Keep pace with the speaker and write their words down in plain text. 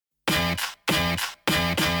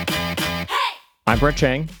I'm Brett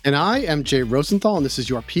Chang. And I am Jay Rosenthal, and this is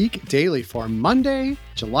your Peak Daily for Monday,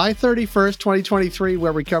 July 31st, 2023,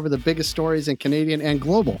 where we cover the biggest stories in Canadian and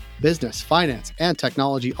global business, finance, and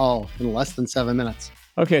technology, all in less than 7 minutes.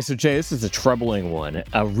 Okay, so Jay, this is a troubling one.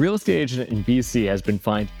 A real estate agent in BC has been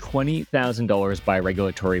fined $20,000 by a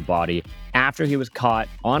regulatory body after he was caught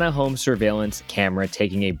on a home surveillance camera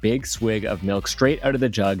taking a big swig of milk straight out of the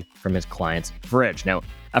jug from his client's fridge. Now,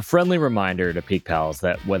 a friendly reminder to Peak Pals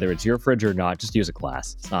that whether it's your fridge or not, just use a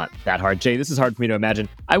glass. It's not that hard. Jay, this is hard for me to imagine.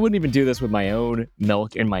 I wouldn't even do this with my own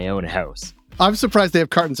milk in my own house. I'm surprised they have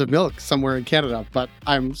cartons of milk somewhere in Canada, but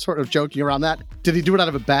I'm sort of joking around that. Did he do it out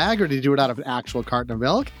of a bag or did he do it out of an actual carton of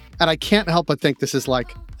milk? And I can't help but think this is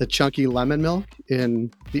like the chunky lemon milk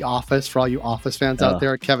in The Office. For all you Office fans out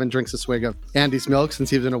there, Kevin drinks a swig of Andy's milk since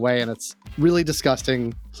he's been away, and it's really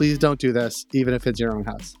disgusting. Please don't do this, even if it's your own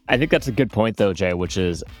house. I think that's a good point, though, Jay, which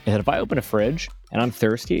is that if I open a fridge and I'm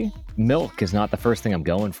thirsty, milk is not the first thing I'm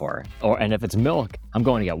going for. And if it's milk, I'm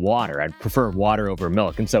going to get water. I'd prefer water over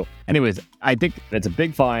milk. And so, anyways, I think it's a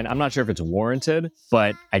big fine. I'm not sure if it's warranted,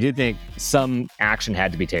 but I do think some action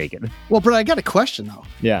had to be taken. Well, Brett, I got a question, though.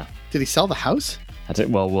 Yeah. Did he sell the house? That's it.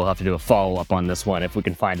 Well, we'll have to do a follow-up on this one if we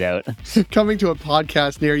can find out. Coming to a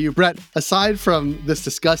podcast near you. Brett, aside from this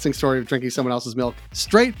disgusting story of drinking someone else's milk,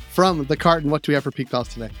 straight from the carton, what do we have for Peak Pals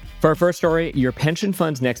today? For our first story, your pension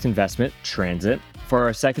fund's next investment, Transit. For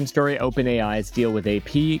our second story, OpenAI's deal with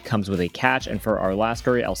AP comes with a catch. And for our last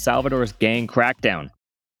story, El Salvador's gang crackdown.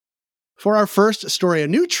 For our first story, a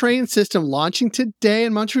new train system launching today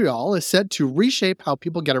in Montreal is said to reshape how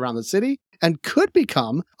people get around the city and could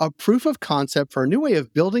become a proof of concept for a new way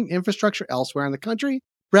of building infrastructure elsewhere in the country.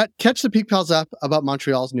 Brett, catch the Peak Pals up about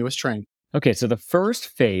Montreal's newest train. Okay, so the first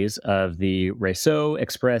phase of the Réseau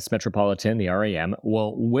Express Metropolitain, the REM,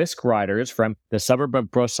 will whisk riders from the suburb of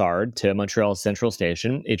Brossard to Montreal's Central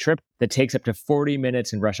Station, a trip that takes up to 40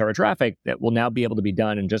 minutes in rush hour traffic that will now be able to be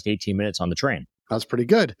done in just 18 minutes on the train. That's pretty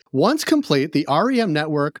good. Once complete, the REM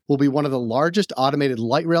network will be one of the largest automated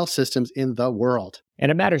light rail systems in the world.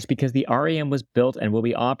 And it matters because the REM was built and will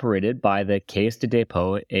be operated by the Caisse de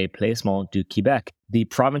dépôt et placement du Québec, the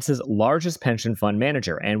province's largest pension fund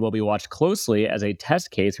manager, and will be watched closely as a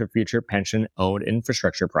test case for future pension-owned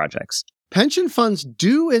infrastructure projects. Pension funds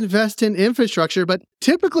do invest in infrastructure, but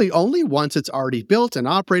typically only once it's already built and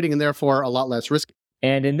operating, and therefore a lot less risky.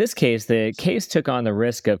 And in this case, the case took on the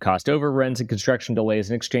risk of cost overruns and construction delays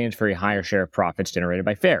in exchange for a higher share of profits generated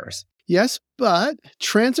by fares. Yes, but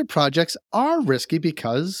transit projects are risky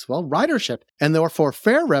because, well, ridership, and therefore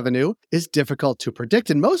fare revenue is difficult to predict.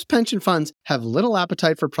 And most pension funds have little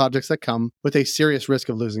appetite for projects that come with a serious risk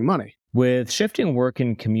of losing money. With shifting work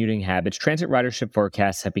and commuting habits, transit ridership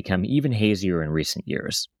forecasts have become even hazier in recent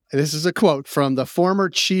years. This is a quote from the former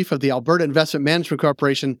chief of the Alberta Investment Management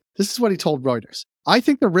Corporation. This is what he told Reuters. I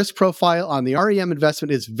think the risk profile on the REM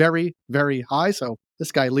investment is very, very high. So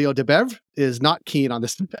this guy, Leo Debevre, is not keen on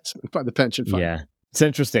this investment by the pension fund. Yeah, it's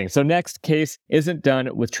interesting. So next case isn't done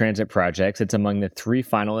with transit projects. It's among the 3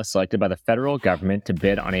 finalists selected by the federal government to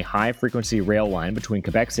bid on a high-frequency rail line between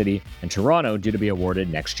Quebec City and Toronto due to be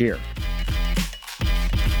awarded next year.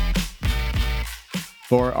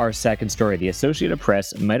 For our second story, the Associated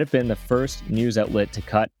Press might have been the first news outlet to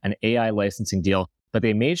cut an AI licensing deal, but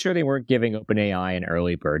they made sure they weren't giving OpenAI an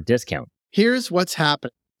early bird discount. Here's what's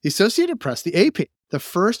happening. The Associated Press, the AP, the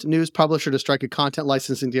first news publisher to strike a content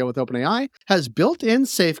licensing deal with OpenAI, has built-in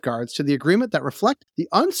safeguards to the agreement that reflect the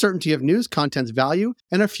uncertainty of news content's value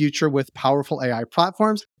in a future with powerful AI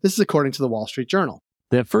platforms. This is according to the Wall Street Journal.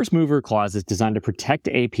 The first mover clause is designed to protect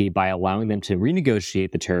AP by allowing them to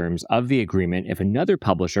renegotiate the terms of the agreement if another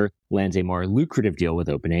publisher lands a more lucrative deal with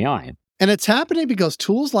OpenAI. And it's happening because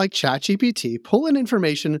tools like ChatGPT pull in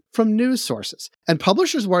information from news sources. And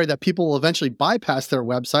publishers worry that people will eventually bypass their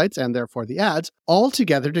websites and therefore the ads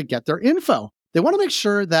altogether to get their info. They want to make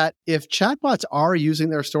sure that if chatbots are using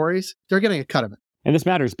their stories, they're getting a cut of it. And this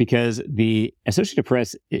matters because the Associated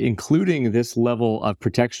Press, including this level of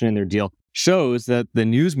protection in their deal, shows that the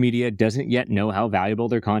news media doesn't yet know how valuable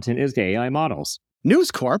their content is to AI models.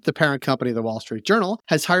 News Corp, the parent company of the Wall Street Journal,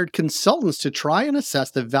 has hired consultants to try and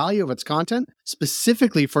assess the value of its content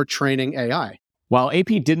specifically for training AI. While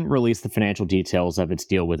AP didn't release the financial details of its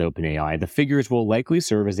deal with OpenAI, the figures will likely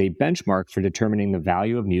serve as a benchmark for determining the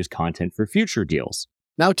value of news content for future deals.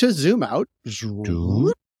 Now, to zoom out,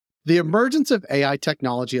 the emergence of AI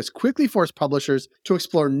technology has quickly forced publishers to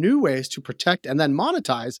explore new ways to protect and then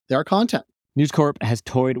monetize their content. News Corp has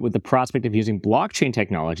toyed with the prospect of using blockchain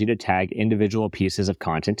technology to tag individual pieces of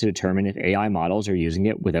content to determine if AI models are using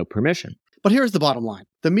it without permission. But here's the bottom line.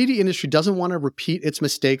 The media industry doesn't want to repeat its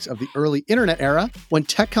mistakes of the early internet era when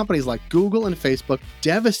tech companies like Google and Facebook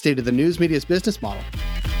devastated the news media's business model.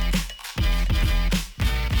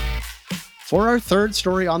 For our third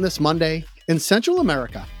story on this Monday, in Central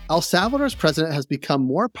America, El Salvador's president has become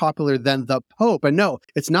more popular than the Pope. And no,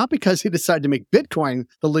 it's not because he decided to make Bitcoin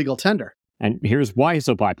the legal tender. And here's why he's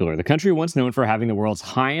so popular. The country, once known for having the world's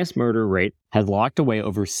highest murder rate, has locked away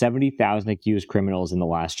over 70,000 accused criminals in the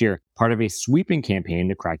last year, part of a sweeping campaign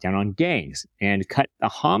to crack down on gangs and cut the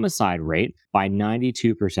homicide rate by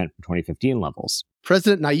 92% from 2015 levels.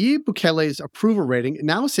 President Nayib Bukele's approval rating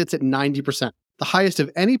now sits at 90%, the highest of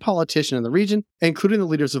any politician in the region, including the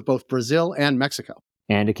leaders of both Brazil and Mexico.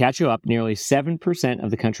 And to catch you up, nearly 7% of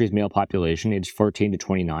the country's male population aged 14 to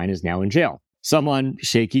 29 is now in jail. Some on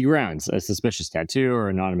shaky grounds. A suspicious tattoo or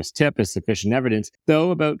anonymous tip is sufficient evidence,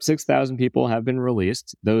 though about 6,000 people have been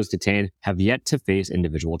released. Those detained have yet to face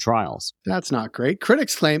individual trials. That's not great.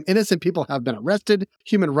 Critics claim innocent people have been arrested,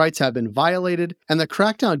 human rights have been violated, and the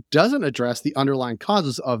crackdown doesn't address the underlying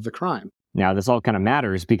causes of the crime. Now, this all kind of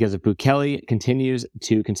matters because if Bukele continues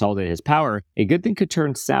to consolidate his power, a good thing could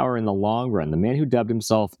turn sour in the long run. The man who dubbed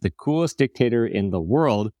himself the coolest dictator in the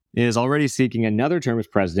world is already seeking another term as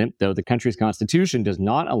president, though the country's constitution does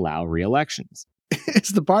not allow re-elections. Is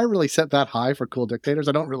the bar really set that high for cool dictators?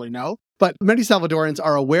 I don't really know. But many Salvadorans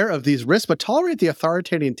are aware of these risks, but tolerate the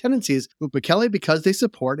authoritarian tendencies of Bukele because they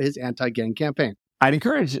support his anti-gang campaign. I'd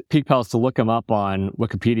encourage Peak Pals to look him up on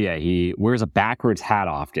Wikipedia. He wears a backwards hat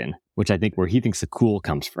often, which I think where he thinks the cool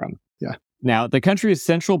comes from. Yeah. Now, the country's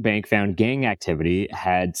central bank found gang activity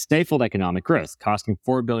had stifled economic growth, costing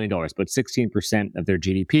 $4 billion, about 16% of their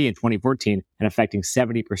GDP in 2014, and affecting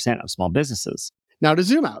 70% of small businesses. Now, to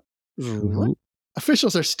zoom out,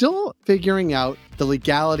 officials are still figuring out the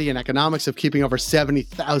legality and economics of keeping over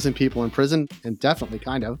 70,000 people in prison, indefinitely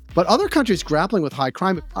kind of. But other countries grappling with high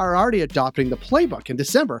crime are already adopting the playbook. In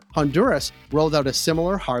December, Honduras rolled out a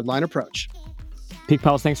similar hardline approach. Peak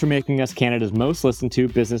Pals, thanks for making us Canada's most listened to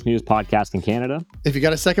business news podcast in Canada. If you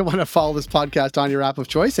got a second, want to follow this podcast on your app of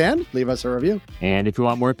choice and leave us a review. And if you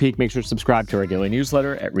want more Peak, make sure to subscribe to our daily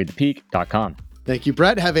newsletter at readthepeak.com. Thank you,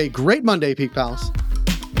 Brett. Have a great Monday, Peak Pals.